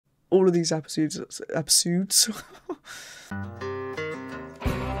all of these episodes.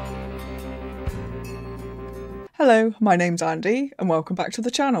 Hello, my name's Andy, and welcome back to the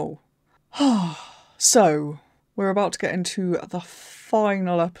channel. So, we're about to get into the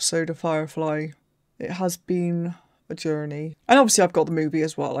final episode of Firefly. It has been a journey. And obviously I've got the movie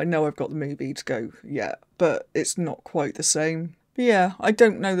as well. I know I've got the movie to go yet, but it's not quite the same. But yeah, I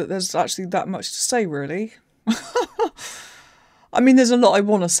don't know that there's actually that much to say, really. I mean, there's a lot I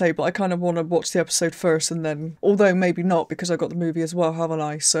want to say, but I kind of want to watch the episode first and then... Although maybe not, because I got the movie as well, haven't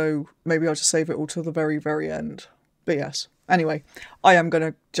I? So maybe I'll just save it all till the very, very end. But yes. Anyway, I am going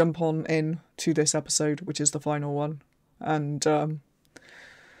to jump on in to this episode, which is the final one. And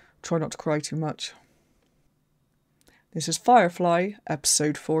try not to cry too much. This is Firefly,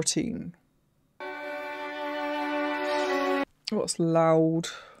 episode 14. Oh, it's loud.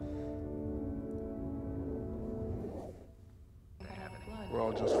 We're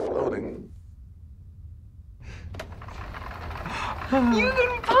all just floating. You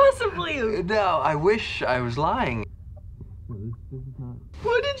couldn't possibly! No, I wish I was lying.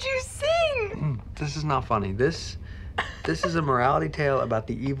 What did you sing? This is not funny. This is a morality tale about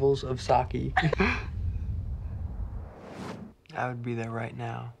the evils of sake. I would be there right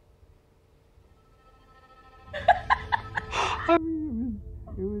now. I mean,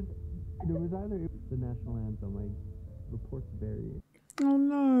 it was either the national anthem. My report's buried. Oh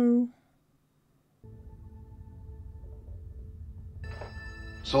no.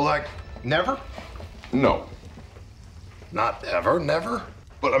 So, like, never? No. Not ever, never?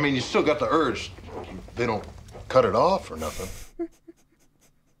 But, I mean, you still got the urge. They don't cut it off or nothing.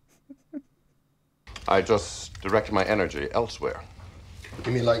 I just directed my energy elsewhere.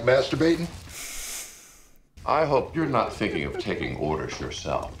 You mean like masturbating? I hope you're not thinking of taking orders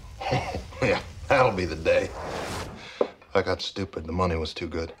yourself. Yeah, that'll be the day. I got stupid. The money was too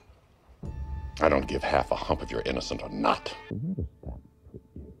good. I don't give half a hump if you're innocent or not.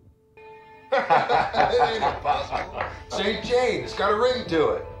 It ain't impossible. St. Jane, it's got a ring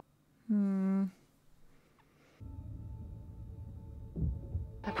to it.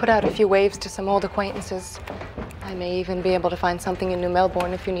 I put out a few waves to some old acquaintances. I may even be able to find something in New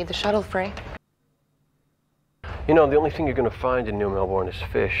Melbourne if you need the shuttle freight. You know, the only thing you're going to find in New Melbourne is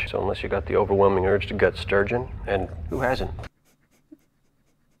fish. So unless you got the overwhelming urge to gut sturgeon, and who hasn't?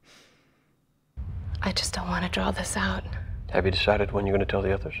 I just don't want to draw this out. Have you decided when you're going to tell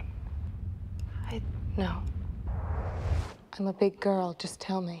the others? No. I'm a big girl, just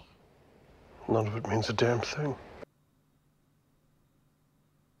tell me. None of it means a damn thing.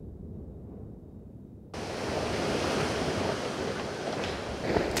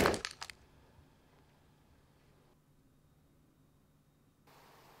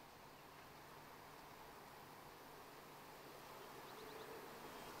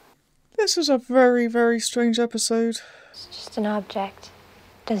 This is a very, very strange episode. It's just an object.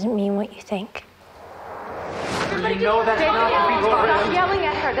 Doesn't mean what you think. You know that's not to be Stop yelling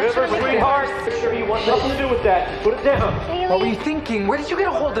at her. That's River, sweetheart, sure you want nothing to do with that. Put it down. Haley. What were you thinking? Where did you get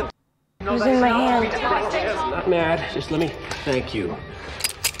a hold of? It was in my hand. Not mad, just let me thank you.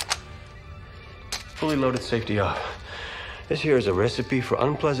 Fully loaded, safety off. This here is a recipe for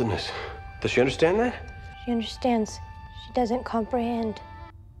unpleasantness. Does she understand that? She understands. She doesn't comprehend.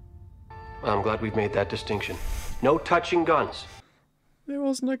 I'm glad we've made that distinction. No touching guns. It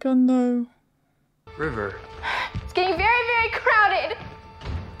wasn't a gun though. River. It's getting very, very crowded.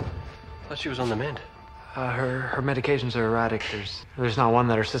 Thought she was on the mend. Her medications are erratic. There's not one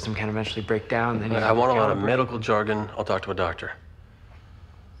that her system can eventually break down. Then I want a lot of medical jargon. I'll talk to a doctor.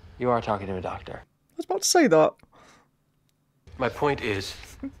 You are talking to a doctor. I was about to say that. My point is,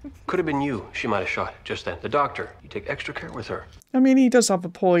 could have been you she might have shot just then. The doctor, you take extra care with her. I mean, he does have a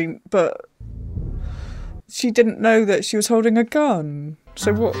point, but she didn't know that she was holding a gun.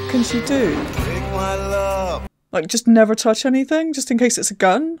 So what can she do? Take my love. Like, just never touch anything, just in case it's a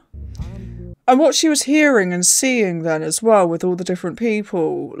gun? And what she was hearing and seeing then as well with all the different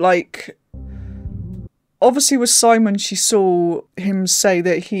people, like, obviously with Simon she saw him say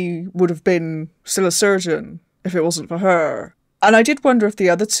that he would have been still a surgeon if it wasn't for her. And I did wonder if the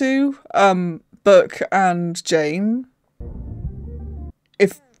other two, Book and Jane,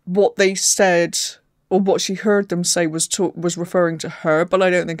 if what they said or what she heard them say was referring to her, but I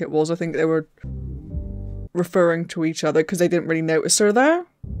don't think it was. I think they were referring to each other because they didn't really notice her there.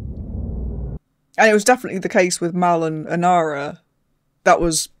 And it was definitely the case with Mal and Anara. That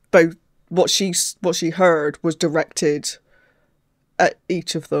was both what she heard was directed at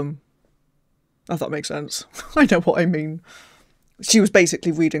each of them. If that makes sense. I know what I mean. She was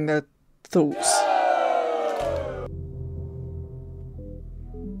basically reading their thoughts.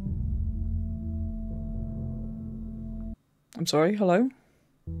 I'm sorry, hello?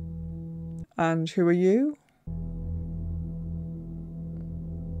 And who are you?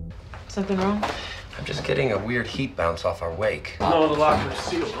 Something wrong? I'm just getting a weird heat bounce off our wake. No, the locker's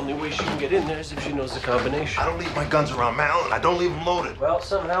sealed. Only way she can get in there is if she knows the combination. I don't leave my guns around Mal, and I don't leave them loaded. Well,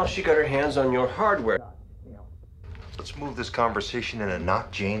 somehow she got her hands on your hardware. Let's move this conversation in a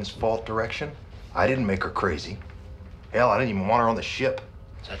not Jane's fault direction. I didn't make her crazy. Hell, I didn't even want her on the ship.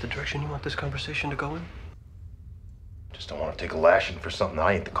 Is that the direction you want this conversation to go in? Just don't want to take a lashing for something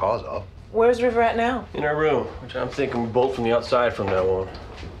I ain't the cause of. Where's River at now? In her room, which I'm thinking we bolt from the outside from now on.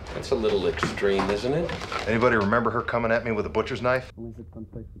 That's a little extreme, isn't it? Anybody remember her coming at me with a butcher's knife?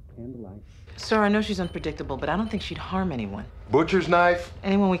 Sir, I know she's unpredictable, but I don't think she'd harm anyone. Butcher's knife?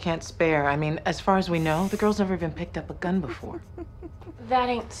 Anyone we can't spare. I mean, as far as we know, the girl's never even picked up a gun before. That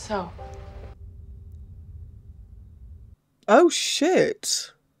ain't so. Oh,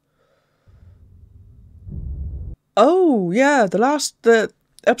 shit. Oh, yeah, the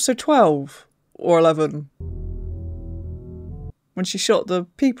episode 12 or 11. When she shot the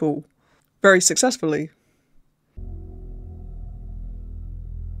people very successfully.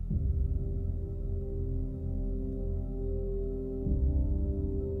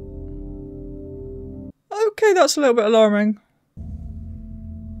 Okay, that's a little bit alarming.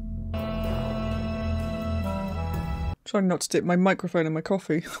 Trying not to dip my microphone in my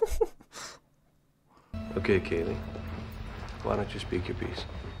coffee. Okay, Kaylee. Why don't you speak your piece?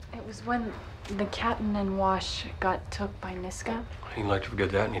 It was when the captain and Wash got took by Niska. You'd like to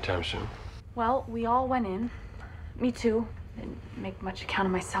forget that anytime soon. Well, we all went in. Me too. Didn't make much account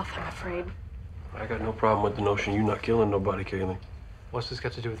of myself, I'm afraid. I got no problem with the notion you not killing nobody, Kaylee. What's this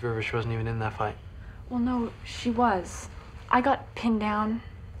got to do with River? She wasn't even in that fight. Well, no, she was. I got pinned down,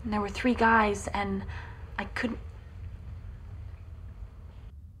 and there were 3 guys, and I couldn't...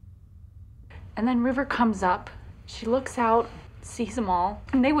 And then River comes up. She looks out, sees them all,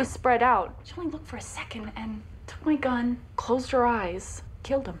 and they was spread out. She only looked for a second and took my gun, closed her eyes,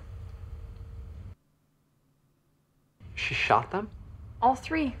 killed them. She shot them? All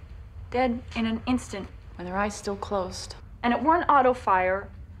 3, dead in an instant, with their eyes still closed. And it weren't auto fire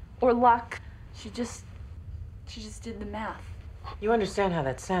or luck. She just did the math. You understand how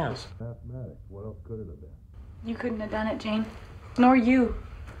that sounds. Mathematics. What else could it have been? You couldn't have done it, Jane. Nor you,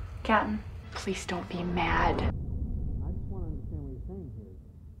 Captain. Please don't be mad. I just want to understand what you're saying here.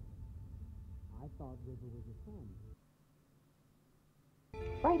 I thought River was your son.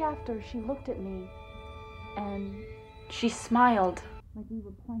 Right after, she looked at me, and she smiled like we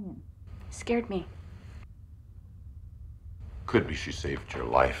were playing. Scared me. Could be she saved your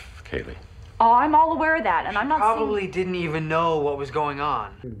life, Kaylee. Oh, I'm all aware of that, and I'm not Probably didn't even know what was going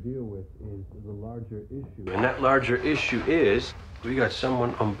on. To deal with is the larger issue. And that larger issue is we got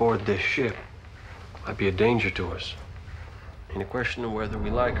someone on board this ship. Might be a danger to us. Ain't a question of whether we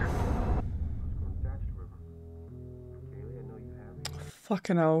like her.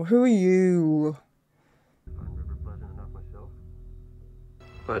 Fucking hell, who are you?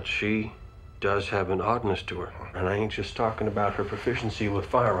 But she does have an oddness to her. And I ain't just talking about her proficiency with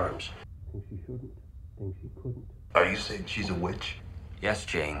firearms. Think she shouldn't. Think she couldn't. Are you saying she's a witch? Yes,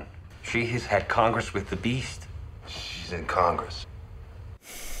 Jane. She has had Congress with the beast. She's in Congress.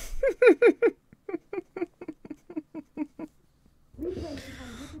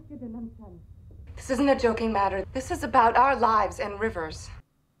 This isn't a joking matter. This is about our lives and River's.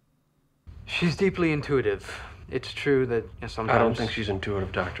 She's deeply intuitive. It's true that sometimes... I don't think she's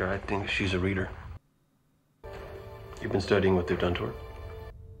intuitive, Doctor. I think she's a reader. You've been studying what they've done to her?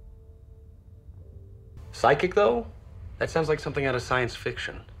 Psychic, though? That sounds like something out of science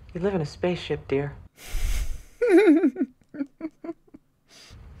fiction. You live in a spaceship, dear.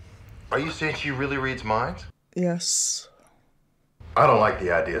 Are you saying she really reads minds? Yes. I don't like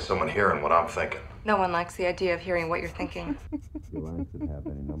the idea of someone hearing what I'm thinking. No one likes the idea of hearing what you're thinking. The Alliance could have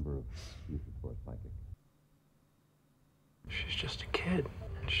any number of uses for a psychic. She's just a kid.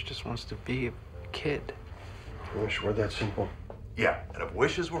 And she just wants to be a kid. I wish it were that simple. Yeah, and if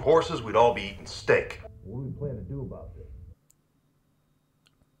wishes were horses, we'd all be eating steak. What do we plan to do about this?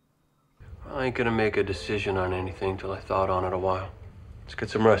 I ain't gonna make a decision on anything till I thought on it a while. Let's get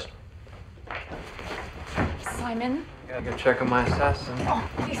some rest. Simon? Gotta go check on my assassin. Oh,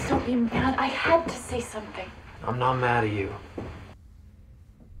 please don't be mad. I had to say something. I'm not mad at you.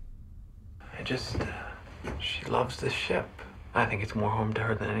 I just... she loves this ship. I think it's more home to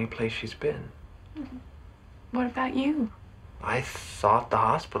her than any place she's been. What about you? I thought the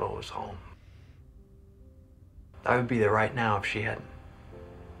hospital was home. I would be there right now if she hadn't.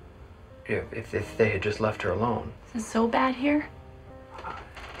 If they had just left her alone. Is it so bad here?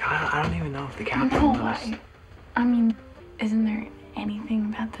 I don't even know if the captain No, knows. I mean, Isn't there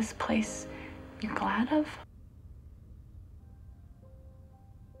anything about this place you're glad of?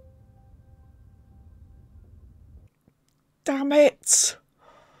 Damn it!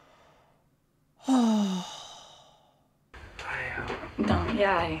 Oh. No,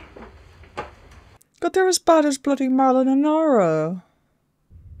 yeah, God, they're as bad as bloody Marlon and Nara.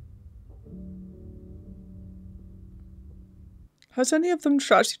 Has any of them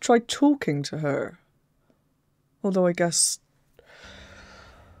actually tried talking to her? Although I guess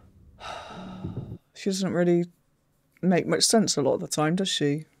she doesn't really make much sense a lot of the time, does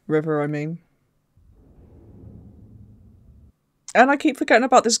she? River, I mean. And I keep forgetting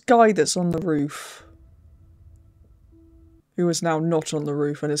about this guy that's on the roof. Who is now not on the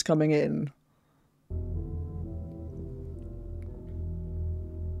roof and is coming in.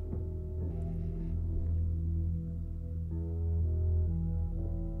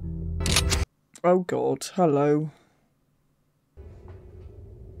 Oh God, hello.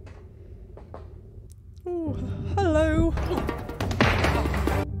 Oh, hello.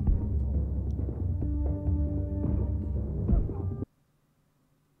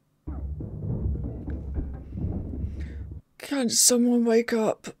 Can't someone wake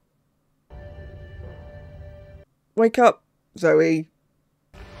up? Wake up, Zoe.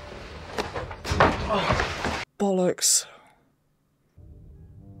 Oh, bollocks.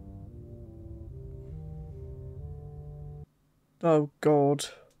 Oh, God.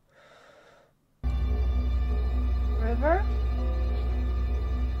 River?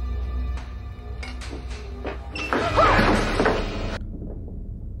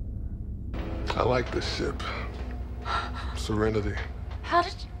 I like this ship. Serenity. How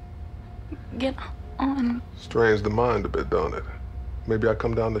did you get on? Strains the mind a bit, don't it? Maybe I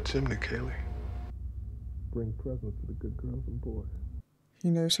come down the chimney, Kaylee. Bring presents to the good girls and boys. He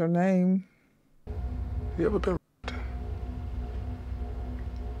knows her name. You ever been?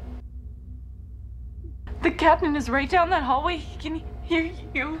 The captain is right down that hallway. He can hear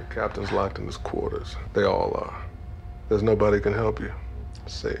you. The captain's locked in his quarters. They all are. There's nobody can help you.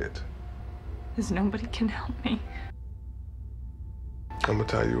 Say it. There's nobody can help me. I'm gonna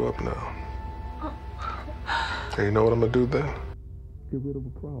tie you up now. And you know what I'm gonna do then? Get rid of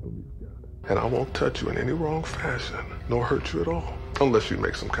a problem you've got. And I won't touch you in any wrong fashion, nor hurt you at all. Unless you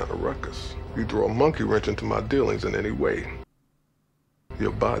make some kind of ruckus. You throw a monkey wrench into my dealings in any way.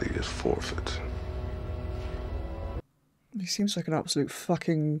 Your body is forfeit. He seems like an absolute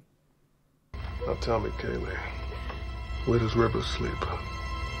fucking... Now tell me, Kaylee, where does River sleep?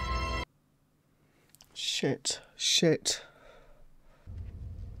 Shit. Shit.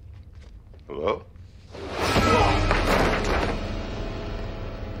 Hello?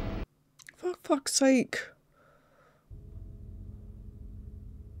 For fuck's sake.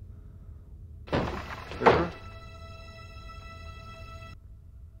 River?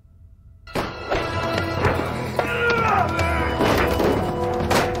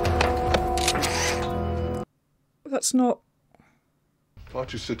 That's not... Why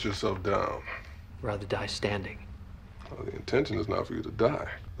don't you sit yourself down? Rather die standing. Well, the intention is not for you to die.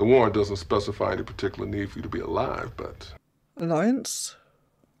 The warrant doesn't specify any particular need for you to be alive, but... Alliance?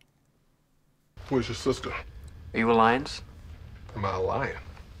 Where's your sister? Are you Alliance? Am I a lion?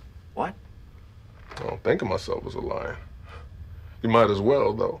 What? I don't think of myself as a lion. You might as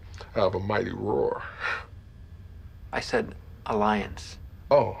well, though, have a mighty roar. I said Alliance.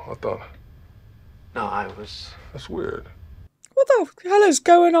 Oh, I thought... No, I was... That's weird. What the hell is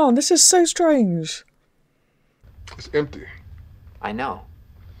going on? This is so strange. It's empty. I know.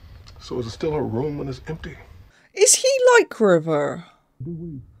 So is it still her room when it's empty? Is he like River?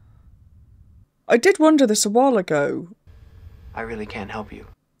 I did wonder this a while ago. I really can't help you.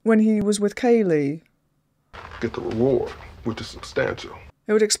 When he was with Kaylee. Get the reward, which is substantial.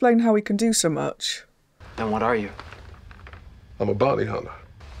 It would explain how he can do so much. Then what are you? I'm a bounty hunter.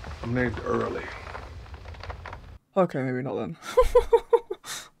 I'm named Early. Okay, maybe not then.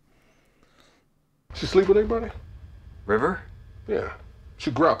 She sleep with anybody? River? Yeah.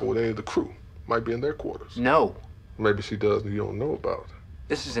 She grapple with any of the crew. Might be in their quarters. No. Maybe she does and you don't know about.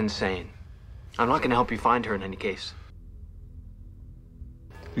 This is insane. I'm not gonna help you find her in any case.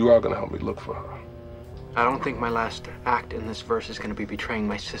 You are gonna help me look for her. I don't think my last act in this verse is gonna be betraying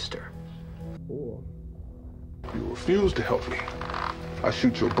my sister. Or you refuse to help me. I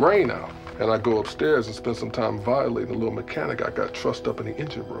shoot your brain out, and I go upstairs and spend some time violating a little mechanic I got trussed up in the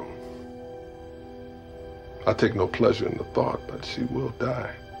engine room. I take no pleasure in the thought, but she will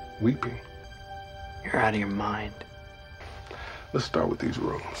die, weeping. You're out of your mind. Let's start with these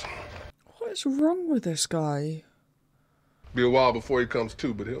rooms. What is wrong with this guy? Be a while before he comes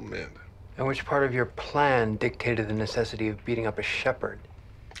to, but he'll mend. And which part of your plan dictated the necessity of beating up a shepherd?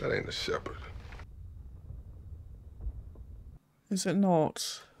 That ain't a shepherd. Is it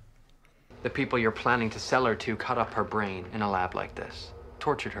not? The people you're planning to sell her to cut up her brain in a lab like this.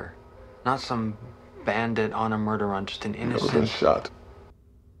 Tortured her. Not some bandit on a murder run, just an innocent... Never been shot.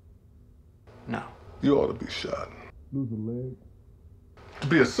 No. You ought to be shot. Lose a leg. To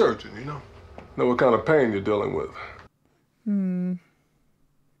be a surgeon, you know? Know what kind of pain you're dealing with.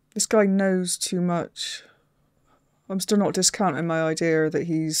 This guy knows too much. I'm still not discounting my idea that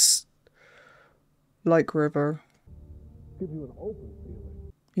he's like River. Give you an open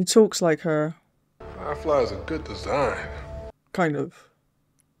feeling. He talks like her. Firefly is a good design. Kind of.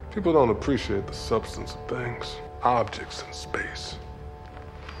 People don't appreciate the substance of things, objects in space.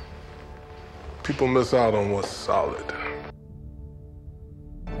 People miss out on what's solid.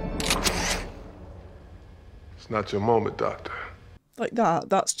 It's not your moment, Doctor. Like that?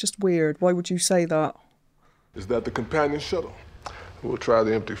 That's just weird. Why would you say that? Is that the companion shuttle? We'll try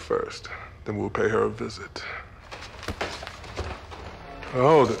the empty first, then we'll pay her a visit. Now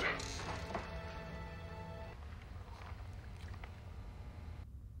hold it.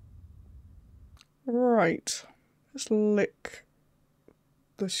 Right. Let's lick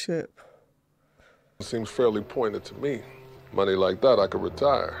the ship. It seems fairly pointed to me. Money like that, I could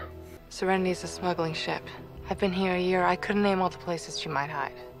retire. Serenity's a smuggling ship. I've been here a year. I couldn't name all the places she might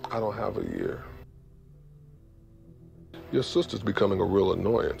hide. I don't have a year. Your sister's becoming a real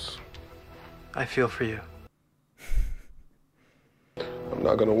annoyance. I feel for you. I'm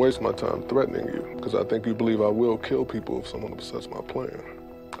not gonna waste my time threatening you, because I think you believe I will kill people if someone upsets my plan.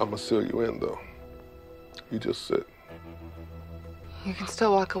 I'm gonna seal you in, though. You just sit. You can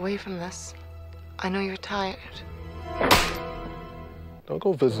still walk away from this. I know you're tired. Don't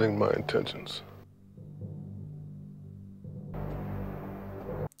go visiting my intentions.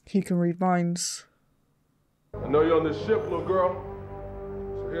 He can read minds. I know you're on this ship, little girl.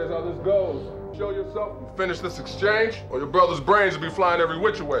 So here's how this goes. Show yourself and finish this exchange, or your brother's brains will be flying every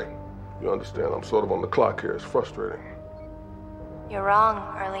which way. You understand, I'm sort of on the clock here. It's frustrating. You're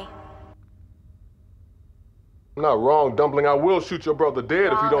wrong, Early. I'm not wrong, Dumpling. I will shoot your brother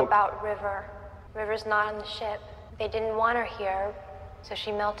dead if you don't... about River. River's not on the ship. They didn't want her here, so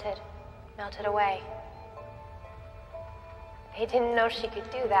she melted away. They didn't know she could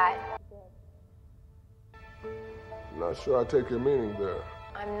do that. I'm not sure I take your meaning there.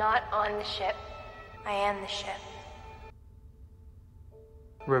 I'm not on the ship. I am the ship.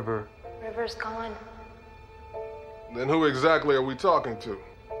 River. River's gone. Then who exactly are we talking to?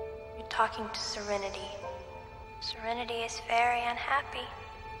 You're talking to Serenity. Serenity is very unhappy.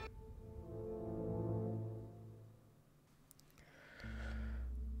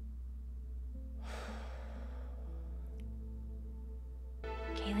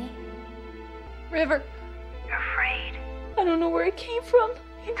 Kaylee? River. You're afraid. I don't know where it came from.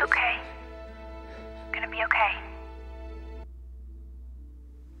 It's okay. It's gonna be okay.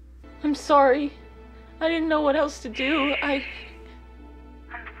 I'm sorry. I didn't know what else to do. I'm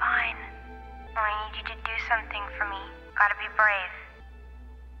fine. I need you to do something for me. Gotta be brave.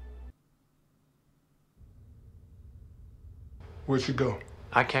 Where'd she go?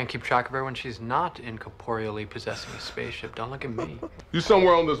 I can't keep track of her when she's not incorporeally possessing a spaceship. Don't look at me. You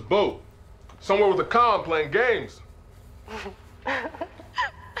somewhere on this boat. Somewhere with a comm playing games.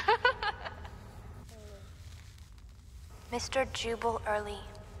 Mr. Jubal Early,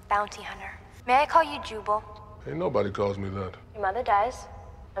 bounty hunter. May I call you Jubal? Ain't nobody calls me that. Your mother does.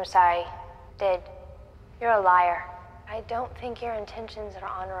 I'm sorry. Did. You're a liar. I don't think your intentions are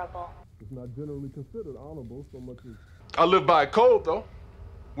honorable. It's not generally considered honorable so much as... I live by a code, though,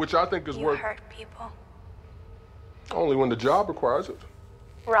 which I think is You worth... hurt people. Only when the job requires it.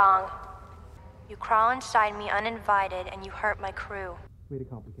 Wrong. You crawl inside me uninvited and you hurt my crew. We had a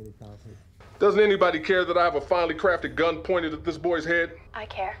complicated childhood. Doesn't anybody care that I have a finely crafted gun pointed at this boy's head? I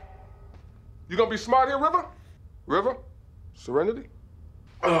care. You gonna be smart here, River? River? Serenity?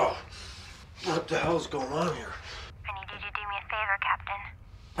 Oh, what the hell's going on here? I need you to do me a favor, Captain.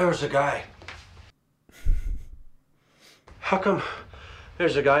 There's a guy. How come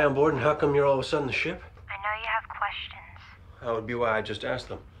there's a guy on board and how come you're all of a sudden the ship? I know you have questions, That would be why I just asked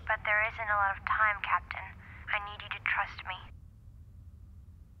them. but there isn't a lot of time, Captain. I need you to trust me.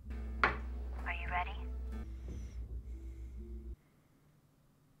 Are you ready?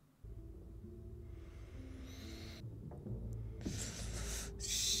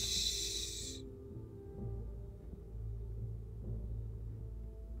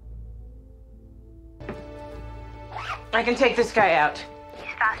 I can take this guy out.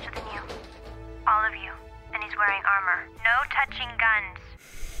 He's faster than you. All of you. And he's wearing armor. No touching guns.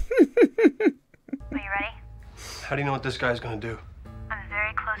 How do you know what this guy's gonna do? I'm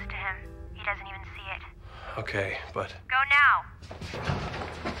very close to him. He doesn't even see it. Okay, but... Go now!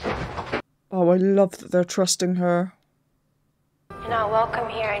 Oh, I love that they're trusting her. You're not welcome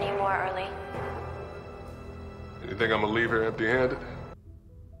here anymore, Early. You think I'm gonna leave here empty-handed?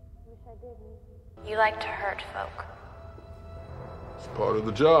 You like to hurt folk. It's part of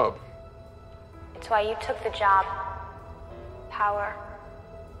the job. It's why you took the job. Power,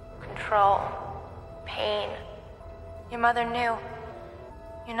 control, pain. Your mother knew.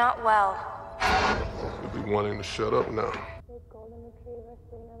 You're not well. You'll be wanting to shut up now.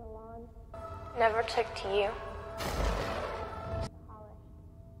 Never took to you.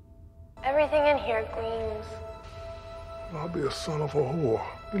 Everything in here gleams. I'll be a son of a whore.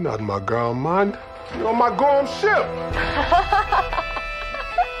 You're not in my girl mind. You're on my Gorm ship.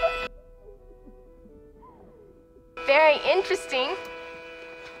 Very interesting.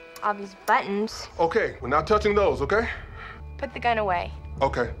 All these buttons. Okay, we're not touching those, okay? Put the gun away.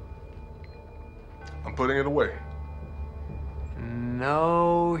 Okay. I'm putting it away.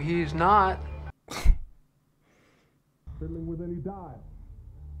 No, he's not. Fiddling with any dial.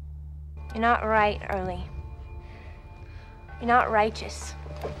 You're not right, Early. You're not righteous.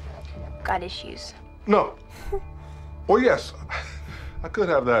 Got issues. No. Or yes, I could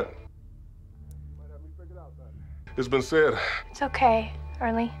have that. It's been said. It's okay,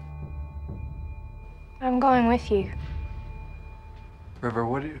 Early. I'm going with you. River,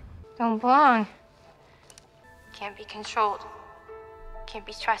 what do you... Don't belong. Can't be controlled. Can't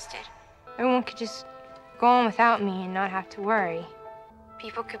be trusted. Everyone could just go on without me and not have to worry.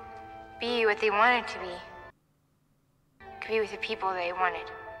 People could be what they wanted to be. Could be with the people they wanted.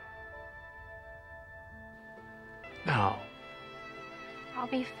 No. I'll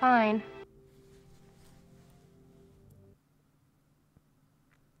be fine.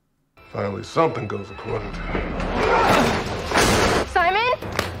 Finally, something goes according to... Simon?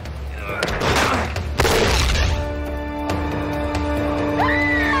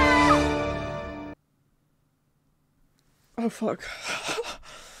 Oh, fuck.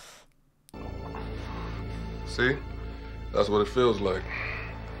 See? That's what it feels like.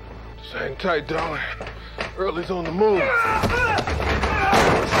 Just hang tight, darling. Early's on the move.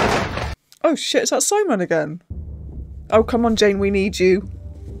 Oh shit, is that Simon again? Oh, come on, Jane, we need you.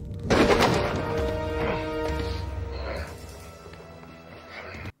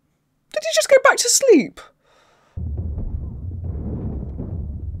 Did he just go back to sleep?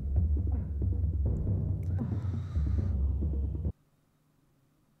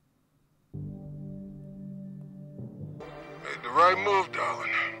 Made the right move,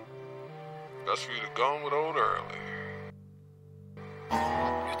 darling. Best for you to go on with old Early.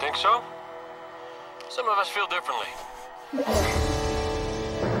 You think so? Some of us feel differently.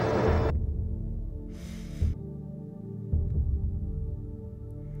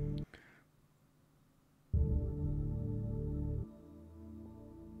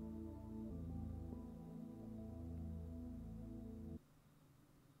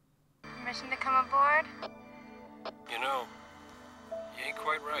 Permission to come aboard? You know, you ain't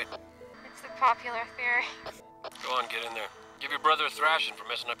quite right. It's the popular theory. Go on, get in there. Give your brother a thrashing for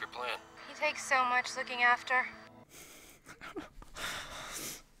messing up your plan. He takes so much looking after.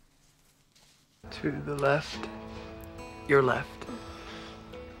 To the left. Your left.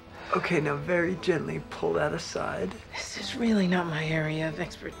 Okay, now very gently pull that aside. This is really not my area of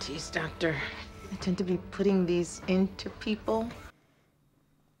expertise, Doctor. I tend to be putting these into people.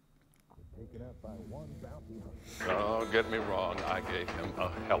 Don't get me wrong, I gave him a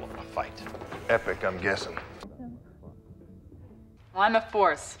hell of a fight. Epic, I'm guessing. Well, I'm a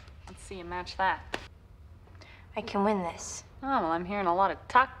force. Let's see you match that. I can win this. Oh, well, I'm hearing a lot of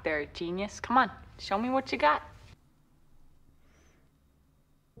talk there, genius. Come on, show me what you got.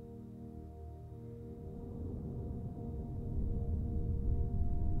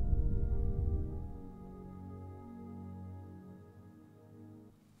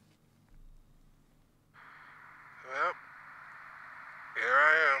 Well, here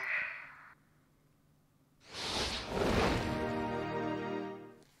I am.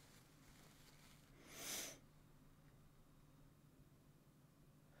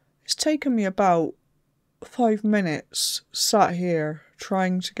 It's taken me about 5 minutes sat here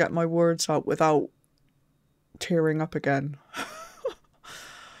trying to get my words out without tearing up again.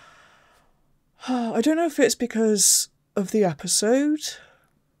 I don't know if it's because of the episode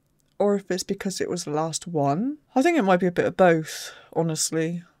or if it's because it was the last one. I think it might be a bit of both,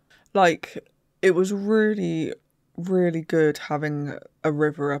 honestly. Like, it was really, really good having a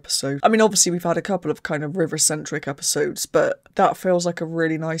river episode. I mean, obviously we've had a couple of kind of river-centric episodes, but that feels like a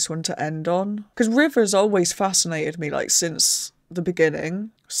really nice one to end on. Because River's always fascinated me, like, since the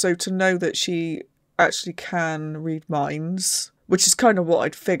beginning. So to know that she actually can read minds, which is kind of what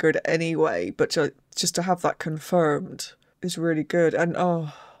I'd figured anyway, but just to have that confirmed is really good. And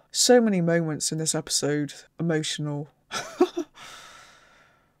oh, so many moments in this episode, emotional.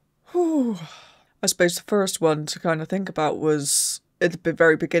 Whew. I suppose the first one to kind of think about was at the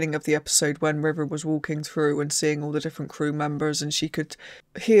very beginning of the episode when River was walking through and seeing all the different crew members, and she could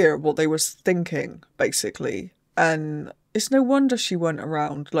hear what they were thinking, basically. And it's no wonder she went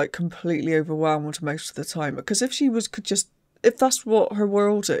around like completely overwhelmed most of the time, because if that's what her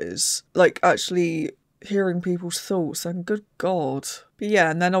world is, like actually hearing people's thoughts, then good God. But yeah,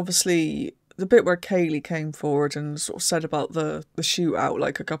 and then obviously the bit where Kaylee came forward and sort of said about the shootout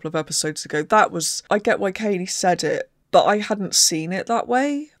like a couple of episodes ago, that was, I get why Kaylee said it, but I hadn't seen it that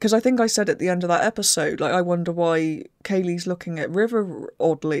way. Because I think I said at the end of that episode, like, I wonder why Kaylee's looking at River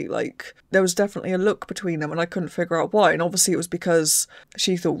oddly. Like, there was definitely a look between them and I couldn't figure out why. And obviously it was because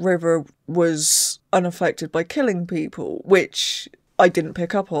she thought River was unaffected by killing people, which I didn't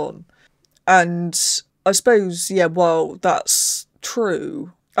pick up on. And I suppose, yeah, well, that's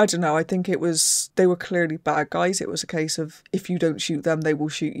true. I don't know, I think they were clearly bad guys. It was a case of, if you don't shoot them, they will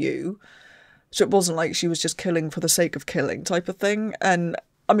shoot you. So it wasn't like she was just killing for the sake of killing type of thing. And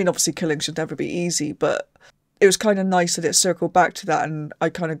I mean, obviously killing should never be easy, but it was kind of nice that it circled back to that and I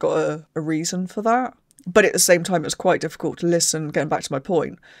kind of got a reason for that. But at the same time, it was quite difficult to listen, getting back to my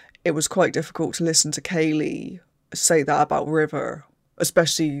point, it was quite difficult to listen to Kaylee say that about River,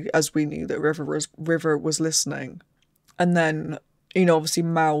 especially as we knew that River was listening. And then, you know, obviously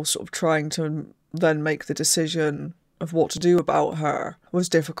Mal sort of trying to then make the decision of what to do about her was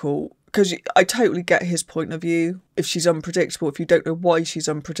difficult. Because I totally get his point of view. If she's unpredictable, if you don't know why she's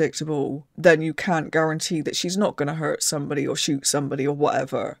unpredictable, then you can't guarantee that she's not going to hurt somebody or shoot somebody or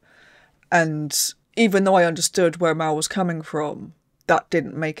whatever. And even though I understood where Mal was coming from, that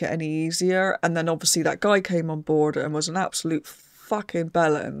didn't make it any easier. And then obviously that guy came on board and was an absolute fucking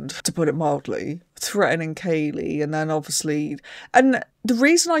bellend, to put it mildly, threatening Kaylee. And then obviously, and the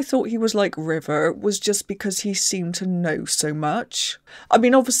reason I thought he was like River was just because he seemed to know so much. I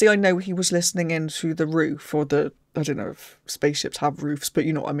mean, obviously I know he was listening in through the roof, or I don't know if spaceships have roofs, but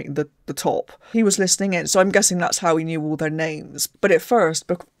you know what I mean, the top. He was listening in, so I'm guessing that's how he knew all their names. But at first,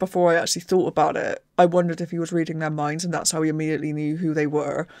 before I actually thought about it, I wondered if he was reading their minds and that's how he immediately knew who they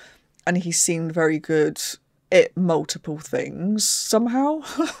were. And he seemed very good at multiple things somehow.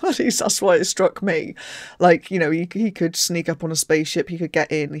 At least that's why it struck me. Like, you know, he could sneak up on a spaceship, he could get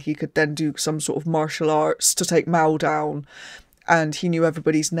in, he could then do some sort of martial arts to take Mal down, and he knew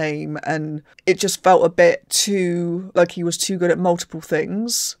everybody's name, and it just felt a bit too, like he was too good at multiple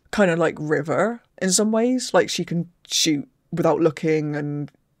things, kind of like River in some ways. Like, she can shoot without looking,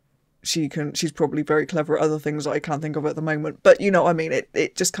 and she's probably very clever at other things that I can't think of at the moment. But you know what I mean,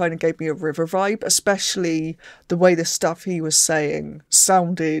 it just kind of gave me a River vibe, especially the way the stuff he was saying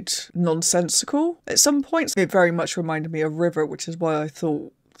sounded nonsensical at some points. It very much reminded me of River, which is why I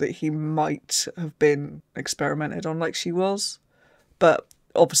thought that he might have been experimented on like she was. But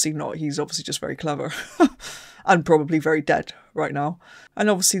obviously not, he's obviously just very clever. And probably very dead right now.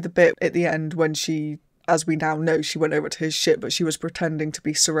 And obviously the bit at the end when she, as we now know, she went over to his ship, but she was pretending to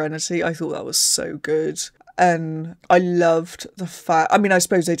be Serenity. I thought that was so good. And I loved the fact, I mean, I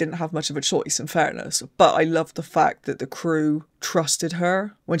suppose they didn't have much of a choice in fairness, but I loved the fact that the crew trusted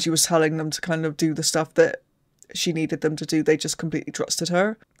her when she was telling them to kind of do the stuff that she needed them to do. They just completely trusted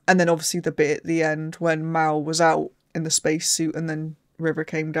her. And then obviously the bit at the end when Mal was out in the spacesuit and then River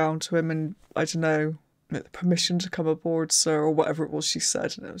came down to him and, I don't know, permission to come aboard, sir, or whatever it was she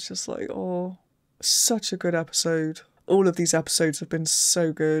said. And it was just like, oh, such a good episode. All of these episodes have been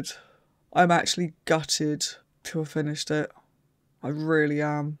so good. I'm actually gutted to have finished it. I really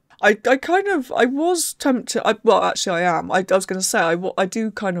am. I was tempted, well actually I am. I was going to say, I do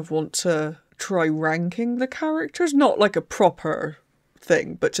kind of want to try ranking the characters, not like a proper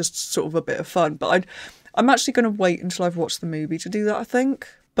thing, but just sort of a bit of fun. But I'm actually going to wait until I've watched the movie to do that, I think.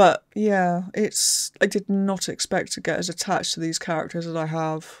 But yeah, I did not expect to get as attached to these characters as I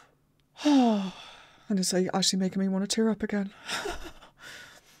have. And it's actually making me want to tear up again.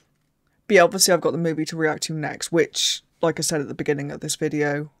 But yeah, obviously I've got the movie to react to next, which, like I said at the beginning of this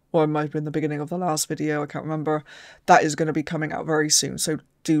video, or it might have been the beginning of the last video, I can't remember, that is going to be coming out very soon, so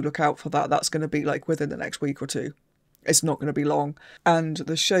do look out for that. That's going to be like within the next week or two. It's not going to be long. And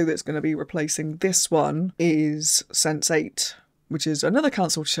the show that's going to be replacing this one is Sense8, which is another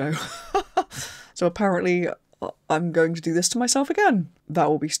cancelled show. So apparently I'm going to do this to myself again. That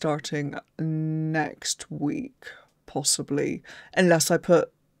will be starting next week, possibly, unless I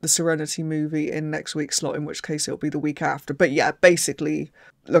put the Serenity movie in next week's slot, in which case it'll be the week after. But yeah, basically,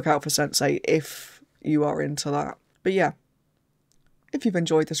 look out for Sense8 if you are into that. But yeah, if you've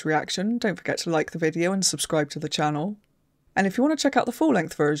enjoyed this reaction, don't forget to like the video and subscribe to the channel. And if you want to check out the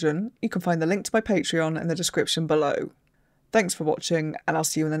full-length version, you can find the link to my Patreon in the description below. Thanks for watching, and I'll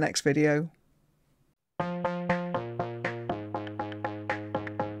see you in the next video.